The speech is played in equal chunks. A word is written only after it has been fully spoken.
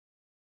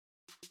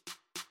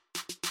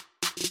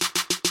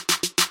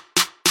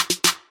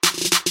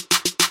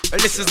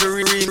This is the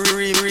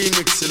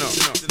remix, you know.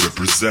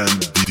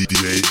 Represent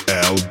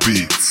DDAL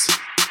Beats.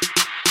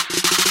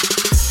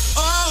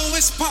 Oh,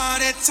 it's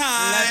party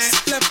time. Let's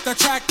flip the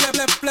track,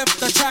 flip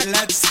the track.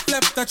 Let's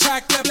flip the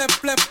track,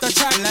 flip the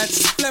track.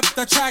 Let's flip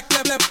the track,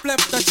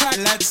 flip the track.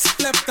 Let's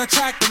flip the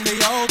track in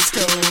the old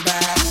school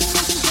back.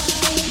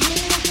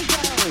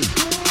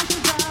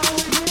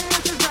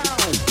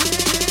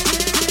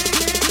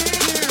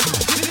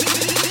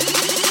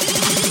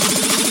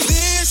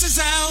 This is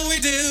how we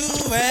do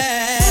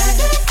it.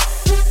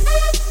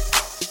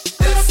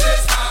 This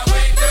is how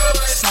we do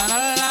it. La la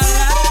la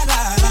la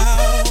la la.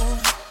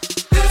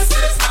 This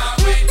is how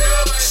we do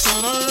it.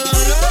 La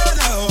la la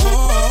la la.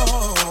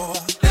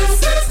 This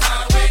is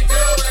how we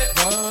do it.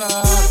 La la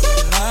la.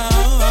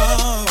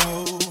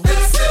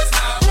 This is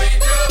how we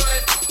do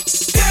it.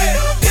 Yeah,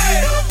 yeah,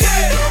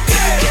 yeah,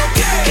 yeah, yeah,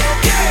 yeah, yeah.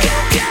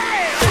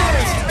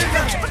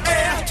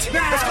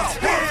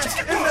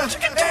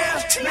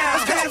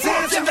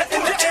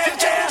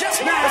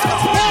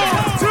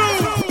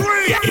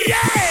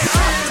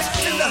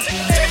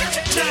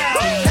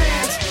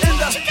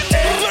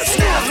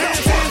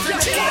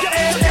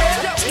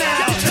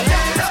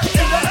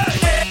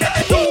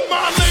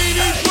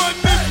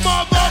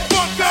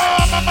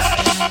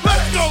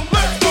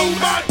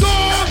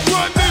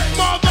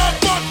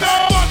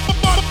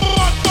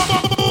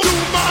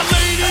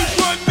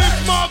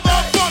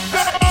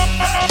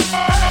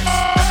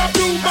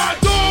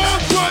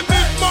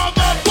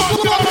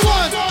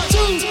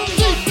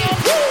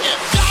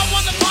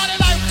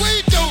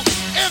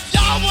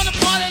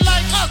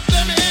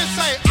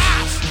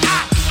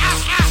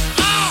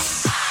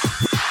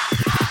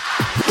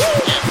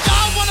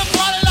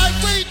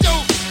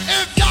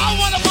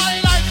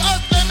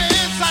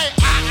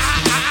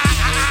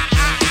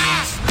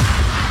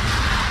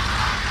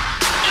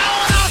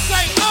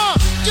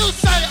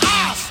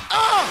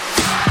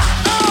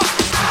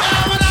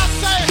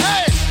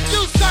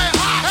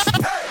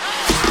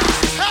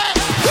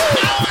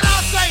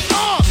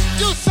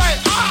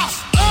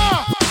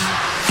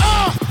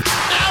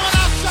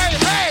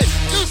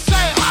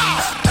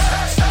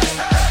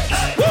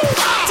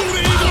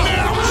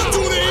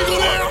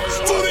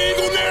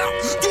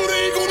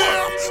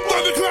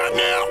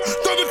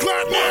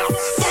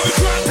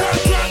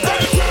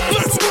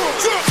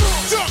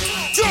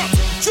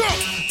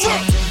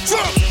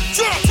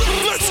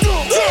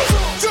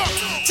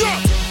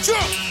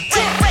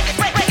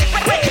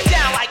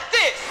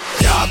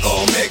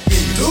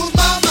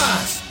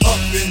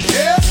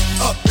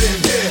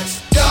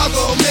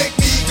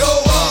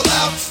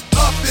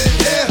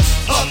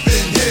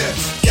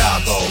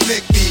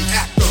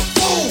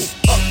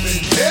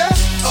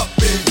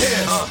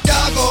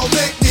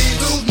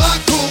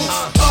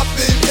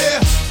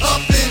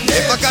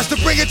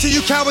 To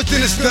you cowards,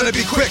 then it's gonna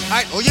be quick.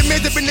 Alright, all your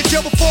men have been to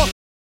jail before.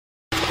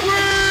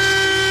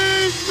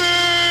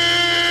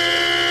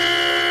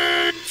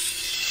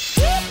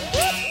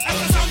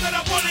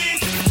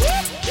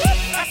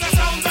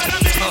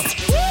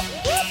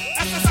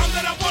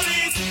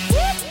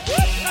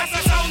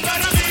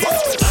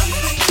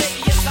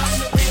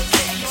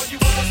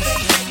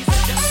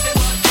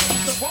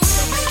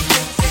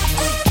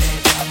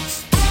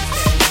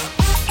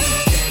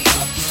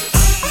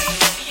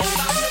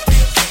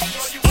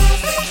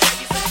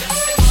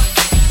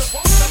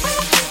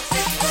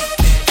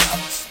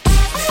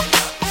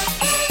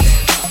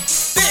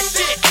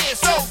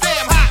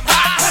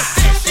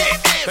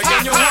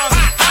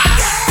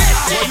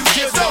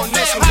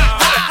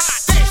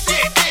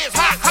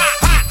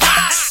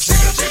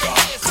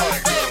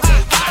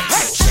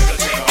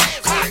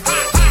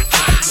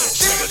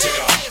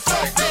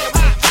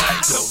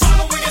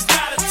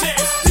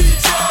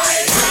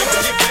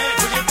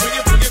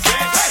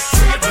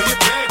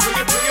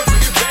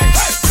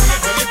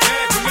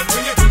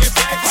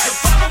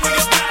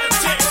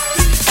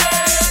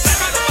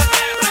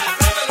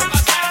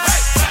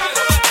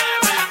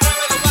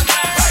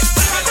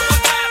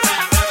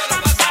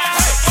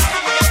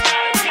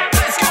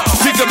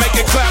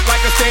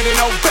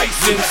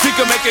 She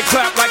can make it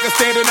clap like a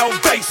standing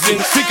ovation.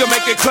 She can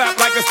make it clap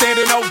like a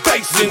standing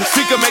ovation.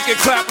 She can make it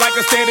clap like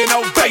a standing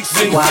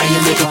ovation. Why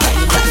you make it clap,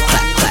 clap,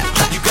 clap, clap,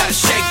 clap? You gotta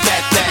shake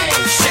that thing,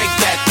 shake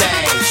that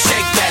thing,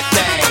 shake that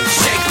thing,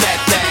 shake that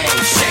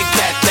thing, shake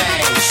that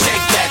thing,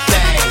 shake that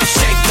thing,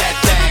 shake that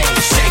thing,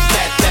 shake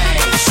that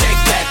thing,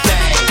 shake that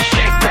thing,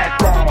 shake that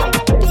thing.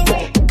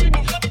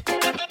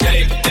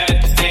 Shake that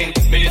thing,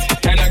 miss.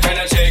 Can I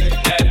shake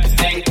that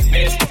thing,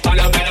 miss? And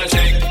I better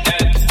shake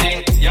that thing,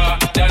 yeah.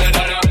 Donna,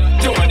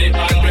 Jody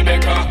and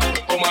Rebecca,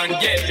 woman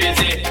get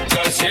busy.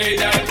 Just shake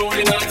that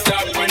booty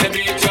non-stop when the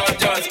beat drop.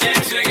 Just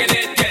keep swinging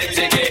it, get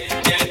jiggy,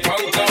 get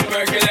drunk up,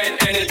 percolate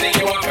anything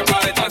you want to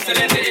call it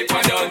oscillating. If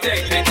I don't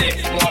take pity,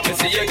 more to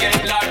see you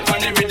get locked on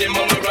the rhythm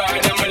of my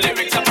ride and my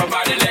lyrics are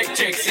provide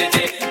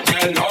electricity.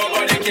 Girl,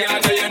 nobody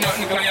can do you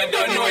nothing 'cause you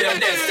don't know your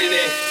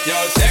destiny. Yo,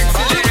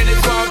 sexy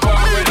ladies want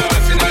part with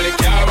us, you know they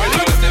care with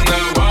us, them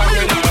not war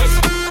with us.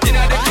 You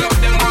know the club,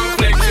 them want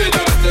flex with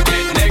us, to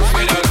get next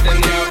with us, them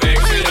not vex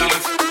with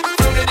us.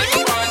 From the day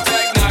you want to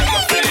ignite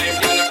my flame,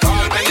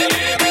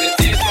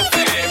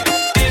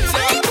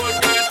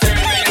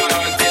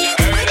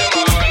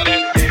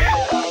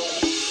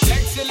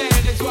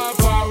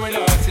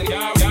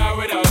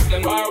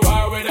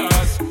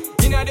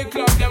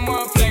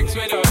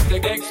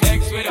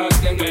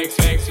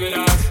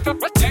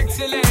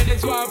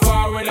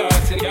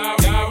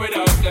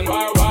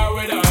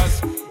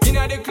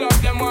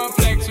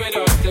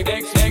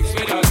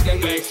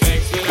 them vex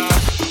me now.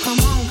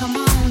 Come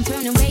on,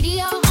 turn the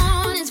radio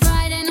on. It's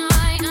Friday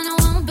night and I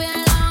won't be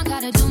long.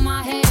 Gotta do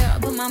my hair,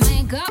 put my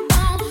makeup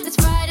on. It's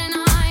Friday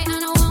night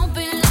and I won't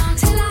be long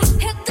till I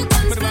hit the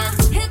dance floor,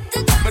 hit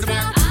the dance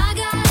floor. I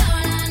got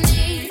all I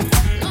need.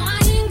 No, I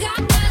ain't got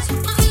cash,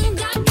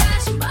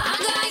 but I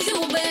got you,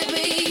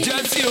 baby.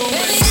 Just you,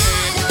 baby.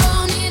 I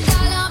don't need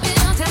dollar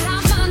bills to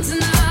have fun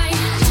tonight.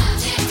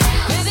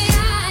 Baby,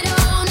 I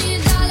don't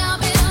need dollar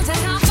bills to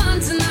have fun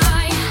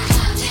tonight.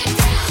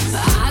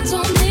 I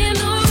don't need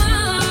no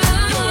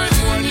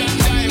money.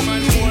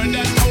 more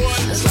than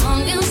gold. As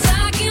long as I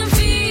can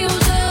feel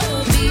the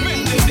beat.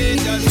 Make the day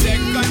just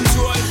take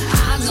control.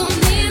 I don't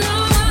need no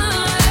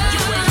money.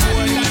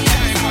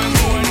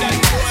 More than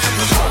gold.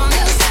 As long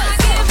as I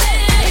can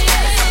feel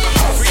it.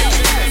 Free up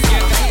yourself,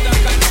 get under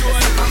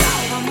control.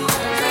 I'm on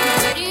the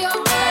radio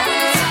on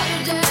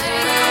Saturday.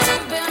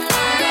 I've been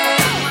Monday.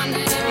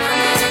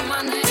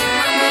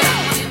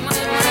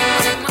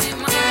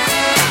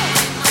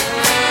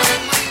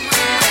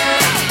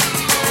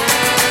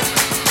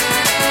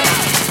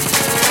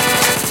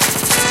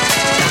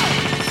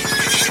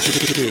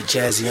 Get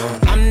jazzy on.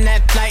 I'm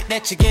that flight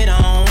that you get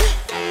on,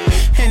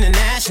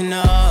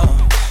 international.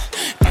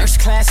 First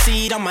class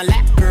seat on my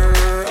lap,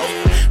 girl.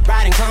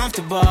 Riding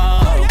comfortable.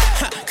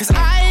 Cause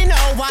I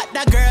know what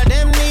that girl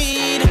them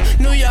need.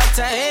 New York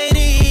to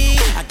Haiti.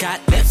 I got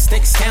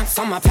lipstick stamps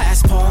on my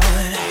passport.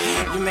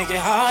 You make it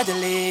hard to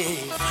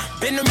leave.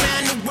 Been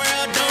around the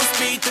world, don't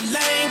speak the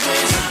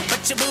language.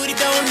 But your booty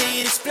don't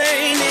need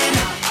explaining.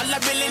 All I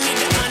really need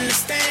to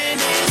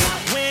understand is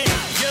when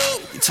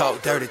you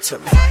Talk dirty to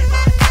me.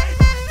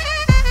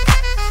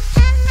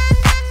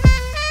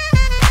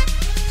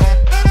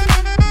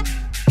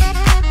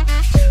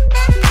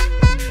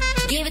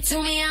 Give it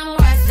to me, I'm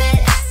worth it.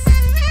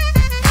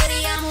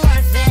 Baby, I'm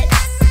worth it.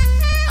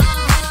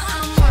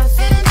 I'm worth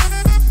it.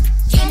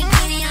 Give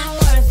me, I'm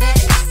worth it.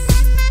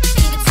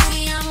 Give it to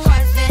me, I'm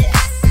worth it.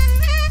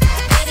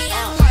 Baby,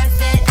 I'm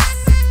worth it.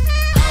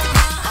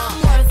 I'm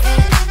worth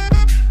it.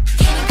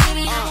 Give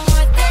me, I'm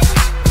worth it.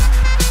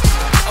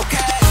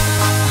 okay.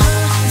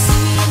 See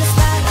me in the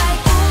spotlight,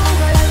 ooh,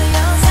 whatever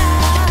your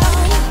style.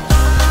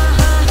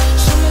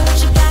 Show me what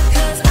you got,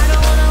 'cause I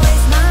don't wanna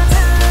waste my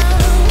time.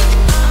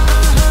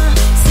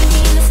 See me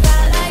in the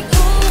spotlight,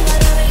 ooh,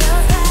 whatever your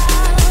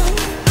style.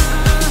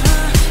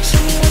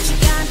 Show me what you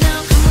got now,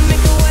 come and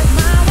make it worth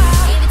my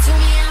while. Give it to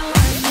me, I'm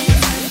worth it.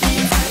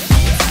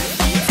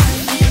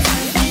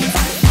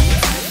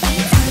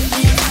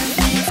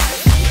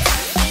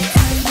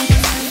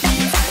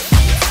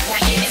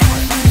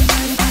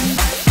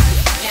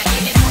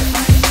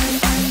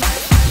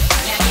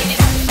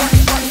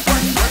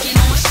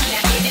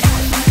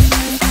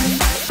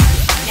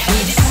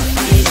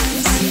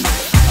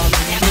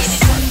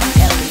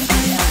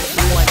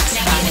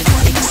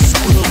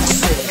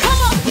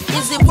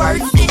 Is it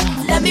worth it?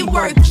 Let me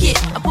work it.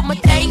 I put my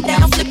thing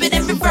down, flip it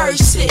and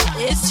reverse it.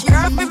 It's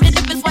your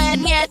primitive, it's why I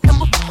need.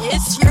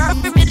 It's your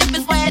primitive,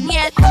 it's why I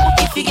need.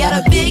 If you got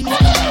a big,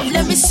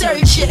 let me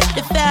search it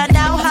to find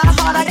out how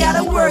hard I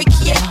gotta work.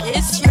 Yeah,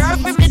 it's your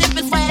primitive,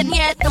 it's why I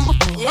need.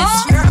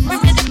 It's your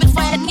primitive, it's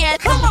why I need.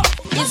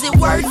 Is it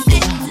worth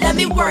it? Let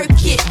me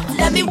work it.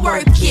 Let me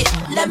work it.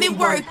 Let me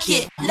work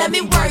it. Let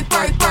me work.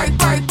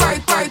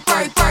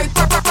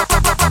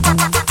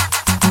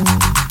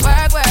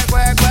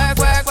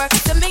 Work.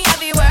 To me, I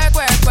be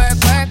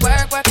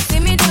work. See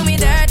me do me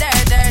dirt.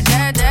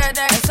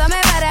 Tell me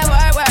about that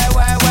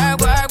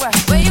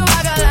work. When you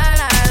walk a line.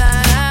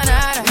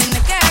 In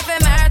the cafe,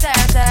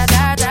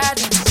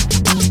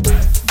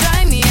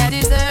 drive me a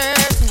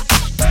dessert.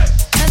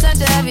 That's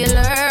such a heavy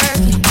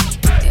lurking.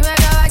 You make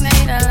a like, now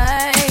you don't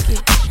like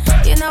it.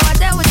 You know I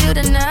dealt with you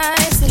the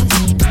nicest.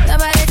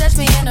 Nobody touched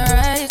me in the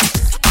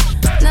righteous.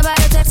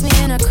 Nobody text me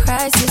in a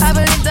crisis. I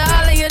believed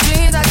all of your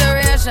dreams are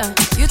duration.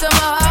 You took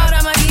my heart,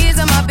 I'm a keys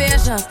and my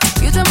patience.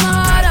 You took my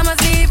heart, I'm a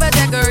sleep for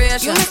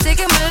decoration. You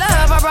mistaken my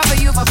love, I brought for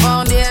you for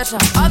foundation.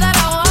 All that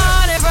I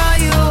wanted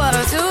from you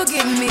was to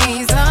give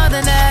me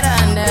something that I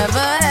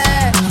never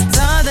had,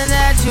 something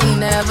that you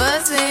never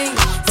seen,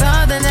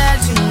 something that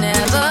you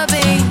never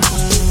been.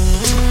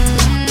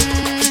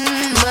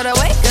 But I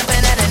wake up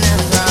and that ain't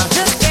nothing wrong.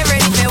 Just get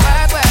ready for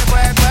work.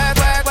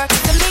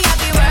 To me, I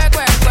be work.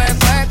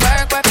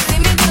 See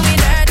me do me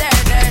dirt.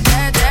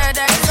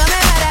 Tell me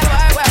about that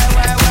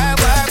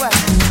work.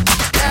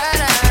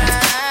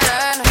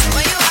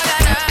 When you walk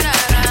out,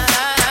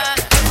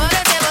 for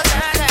the table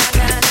turn.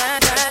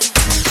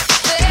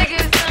 Beg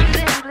you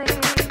something,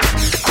 please.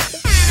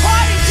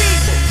 Party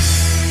people,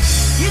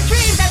 your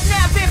dream has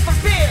now been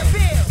fulfilled.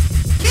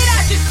 Get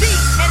out your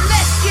seat and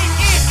let's get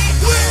in.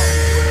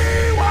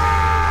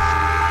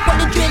 What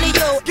the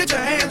drillio? Get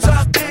your hands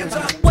up.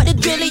 What the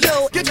drillio?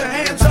 Get your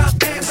hands up.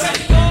 Say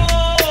ho,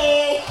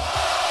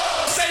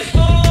 say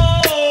ho,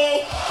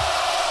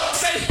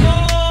 say ho,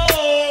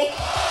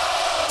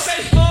 say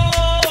ho.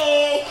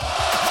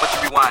 What you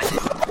be wanting?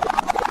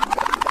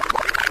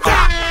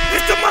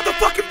 It's the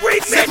motherfucking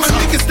remix. Said my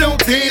niggas don't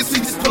dance, we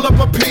just pull up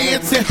our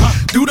pants and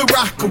do the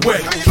rock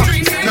away.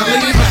 Now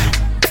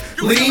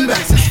lean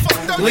back,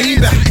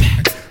 lean back,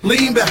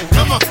 lean back.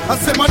 Come on, I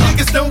said my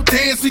niggas don't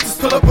dance, we just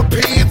pull up our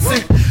pants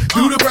and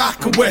do the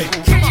rock away.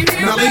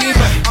 Now lean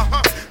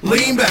back,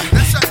 lean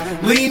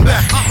back, lean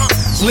back,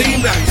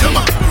 lean back. Come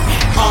on.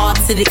 R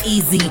to the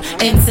easy,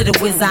 M to the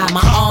whiz eye.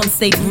 My arms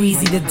stay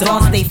breezy, the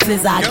dawn stay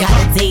fizz. I got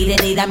a date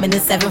at 8, I'm in the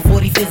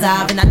 740 fizz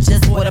eye. And I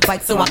just bought a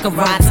bike so I can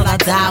ride till I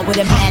die with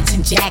a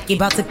matching jacket.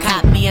 About to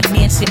cop me a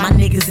mansion. My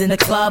niggas in the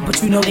club,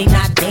 but you know they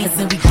not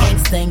dancing. We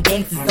gangsta and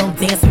gangsters don't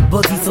dance with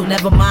boogies. So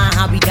never mind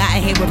how we got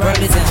in here with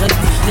burgers and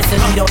hoodies. Listen,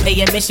 we don't pay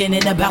admission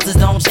and the bouncers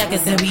don't check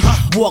us. And we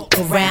walk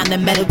around the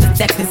metal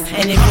detectors.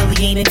 And it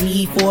really ain't a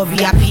need for a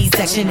VIP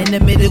section in the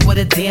middle with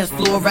a dance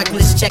floor.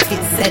 Reckless check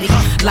it, set it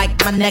like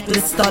my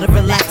necklace started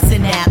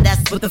relaxing now.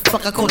 That's what the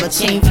fuck I call a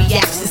chain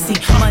reaction. See,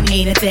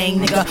 money ain't a thing,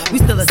 nigga. We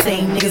still the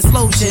same niggas.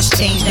 Flows just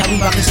changed. Now we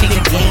about to change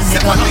the game,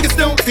 nigga. My niggas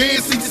don't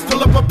dance, we just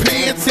pull up our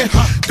pants and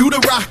do the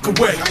rock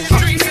away.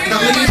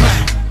 Now lean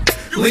back,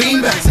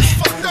 lean back,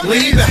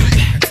 lean back,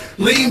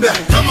 lean back.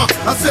 Come on,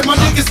 I said my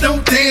niggas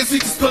don't dance, we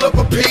just pull up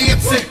our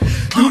pants and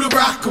do the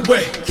rock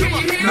away.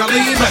 Now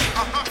lean back,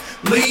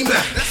 lean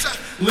back.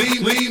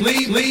 Lean, lean,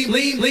 lean, lean, lean,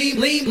 lean, lean,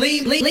 lean,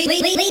 lean, lean,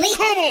 lean, lean.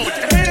 Come on,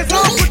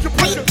 put your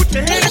hands up, put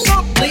your hands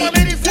up. My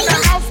ladies in the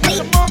house, put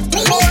them up,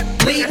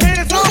 put your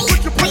hands up,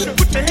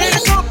 put your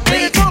hands up,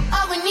 hands up.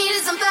 All we need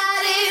is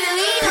somebody to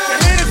lean on. Put your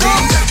hands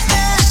up,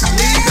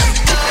 lean back,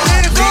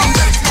 hands up,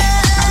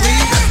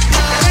 lean back,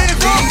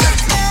 hands up,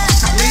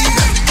 lean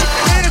back, hands up, lean back,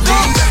 hands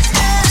up,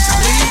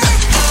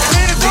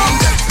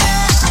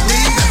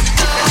 lean back,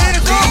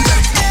 hands up, lean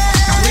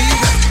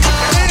back,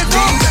 hands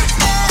up, lean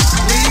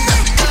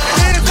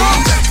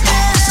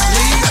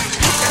back.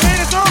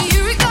 Do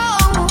you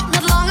recall,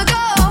 not long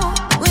ago,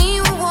 when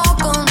you would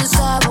walk on the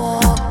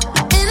sidewalk?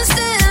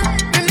 Innocent,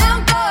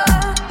 remember,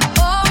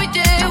 all we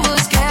did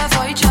was care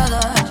for each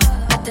other.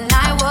 But the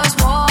night was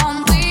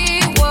warm,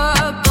 we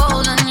were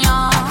bold and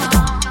young.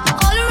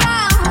 All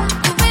around,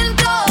 the wind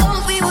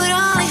blows, we would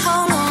only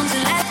hold on to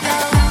let go.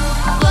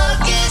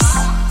 Focus,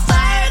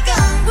 fire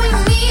gun, we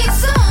need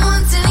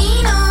someone to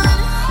lean on.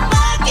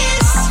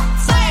 Focus,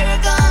 fire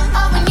gun,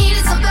 all we need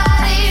is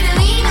somebody to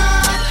lean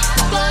on.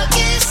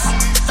 Focus,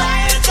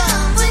 fire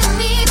gun, we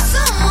need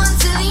someone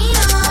to lean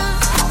on.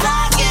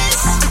 Focus,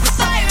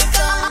 fire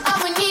gun, all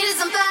we need is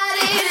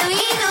somebody to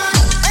lean on.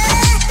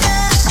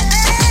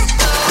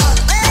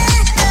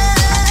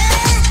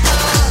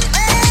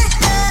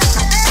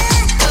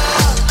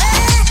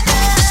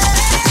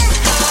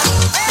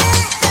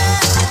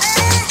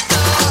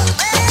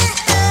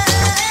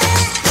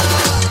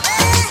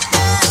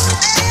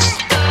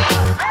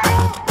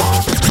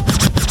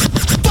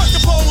 Fuck the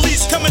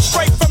police coming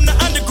straight from the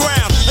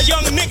underground. A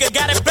young nigga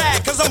got it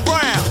bad cause I'm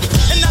brown.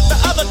 And not the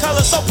other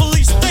color, so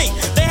police think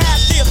they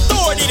have the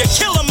authority to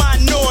kill a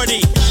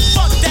minority.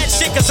 Fuck that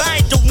shit cause I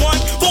ain't the one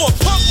for a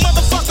punk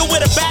motherfucker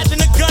with a badge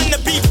and a gun to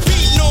be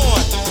beaten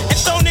on. And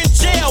thrown in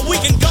jail, we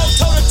can go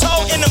toe to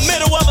toe in the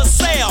middle of a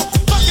sale.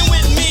 Fucking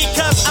with me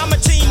cause I'm a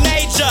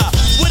teenager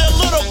with a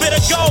little bit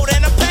of gold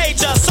and a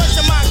pager.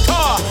 Searching my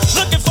car,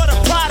 looking for the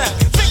product.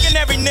 Thinking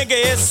every nigga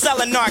is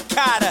selling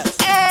narcotics.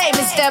 Hey,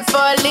 Mr.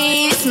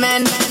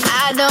 Policeman,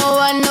 I don't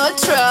want no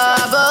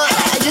trouble.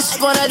 I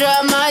just wanna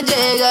drop my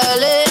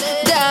jiggle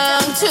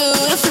down to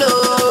the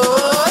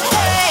floor.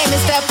 Hey,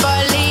 Mr.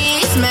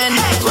 Policeman,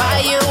 why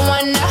you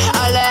wanna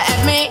holler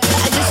at me?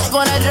 I just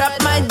wanna drop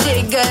my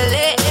jiggle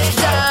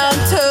down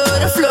to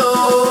the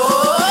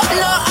floor.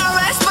 No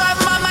arrest, but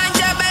my mind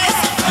your best.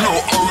 No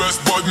arrest,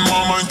 but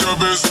my mind your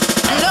best.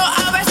 No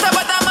arrest,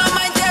 but my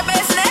mind your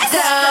business.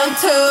 Down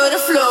to the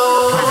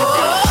floor.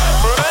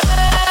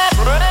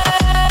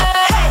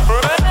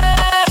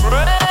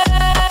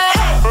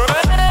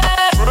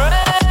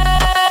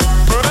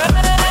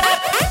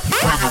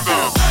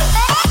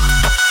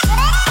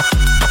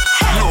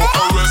 No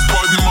arrest,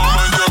 but my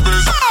mind your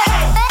best.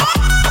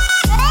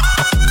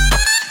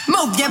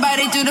 Move your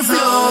body to the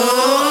floor.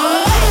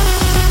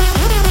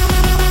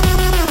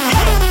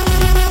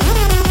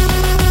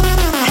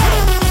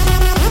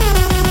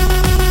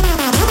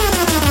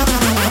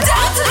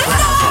 Down to the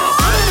floor.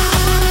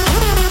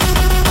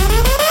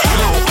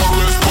 No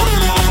arrest, but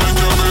my mind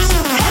your best.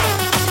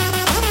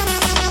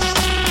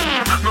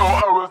 No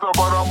arrest,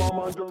 but my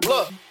mind your best.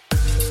 Look,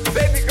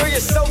 baby girl, you're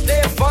so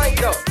damn fine,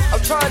 though.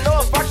 I'm trying to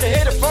know if I can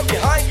hit it from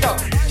behind, though.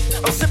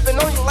 I'm sipping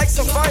on you like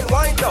some fine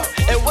wine, though.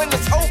 And when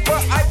it's over,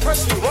 I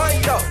press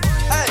rewind, though.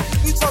 Hey,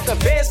 you talking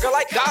bands, girl,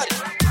 I got it.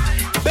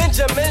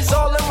 Benjamin's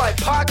all in my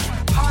pocket.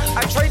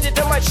 I traded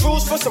in my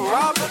trues for some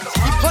robbers.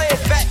 You playing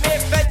Batman,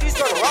 Fetty's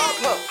gonna rob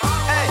her.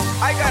 Hey,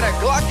 I got a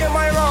Glock in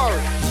my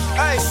Rari.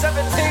 Hey,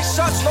 17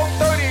 shots, no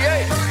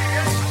 38.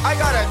 I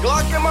got a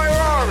Glock in my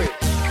Rari.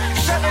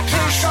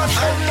 17 shots,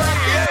 no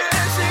 38.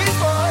 She's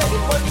fine,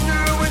 but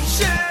you and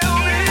she'll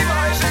be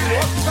mine. She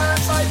walks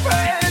past like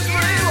praise,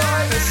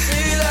 rewind to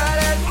see that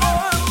and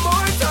one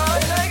more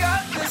time. I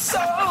got the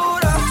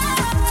soda.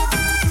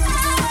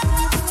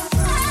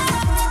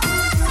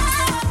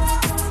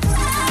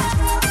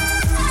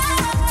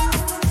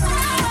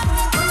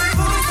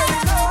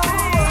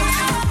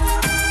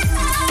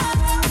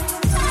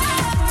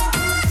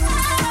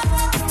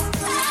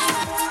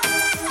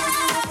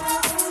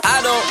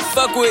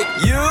 fuck with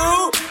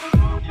you.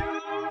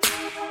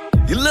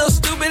 You little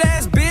stupid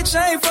ass bitch,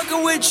 I ain't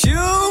fucking with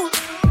you.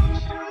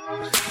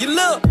 You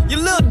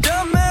little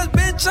dumb ass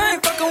bitch, I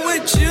ain't fucking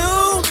with you.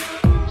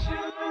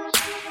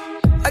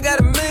 I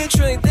got a million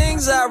trillion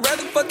things I'd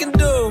rather fucking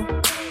do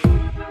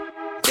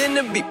than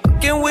to be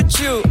fucking with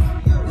you.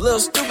 Little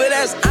stupid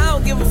ass, I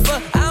don't give a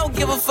fuck, I don't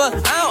give a fuck,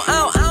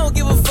 I don't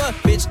give a fuck,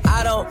 bitch,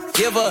 I don't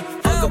give a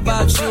fuck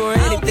about you or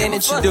anything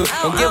that you do.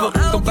 Don't give a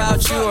fuck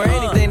about you or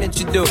anything that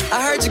you do.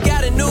 I heard you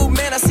got a new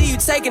man, I see you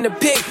taking a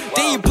pic.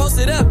 Then you post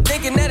it up,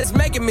 thinking that it's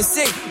making me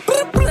sick.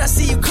 I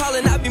see you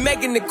calling, I be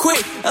making it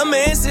quick. I'ma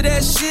answer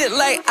that shit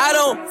like I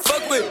don't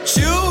fuck with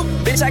you.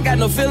 Bitch, I got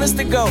no feelings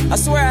to go. I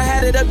swear I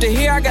had it up to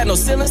here, I got no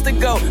ceilings to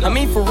go. I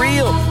mean for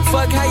real,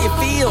 fuck how you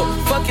feel.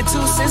 Fuck your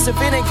 2 cents if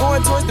it ain't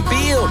going towards the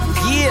bill.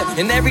 Yeah,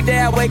 and every day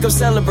I wake up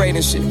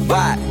celebrating shit.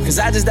 Why? Cause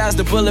I just dodged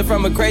a bullet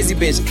from a crazy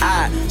bitch.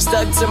 I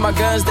stuck to my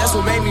guns, that's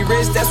what made me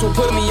rich. That's what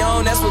put me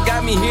on, that's what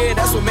got me here.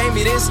 That's what made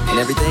me this. And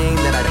everything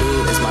that I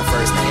do is my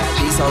first name.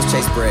 These hoes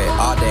chase bread,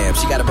 aw damn,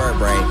 she got a bird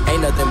brain.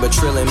 Ain't nothing but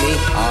trilling me,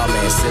 aw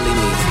man, silly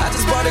me. I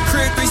just bought a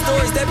crib, 3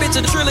 stories, that bitch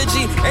a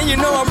trilogy. And you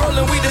know I'm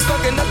rolling weed, that's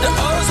fucking up the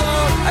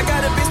ozone. I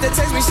got a bitch that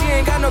text me, she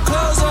ain't got no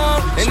clothes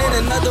on. And then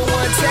another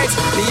one text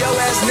me, your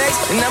ass next.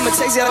 And I'ma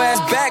text your ass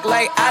back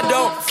like I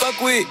don't fuck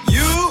with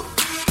you.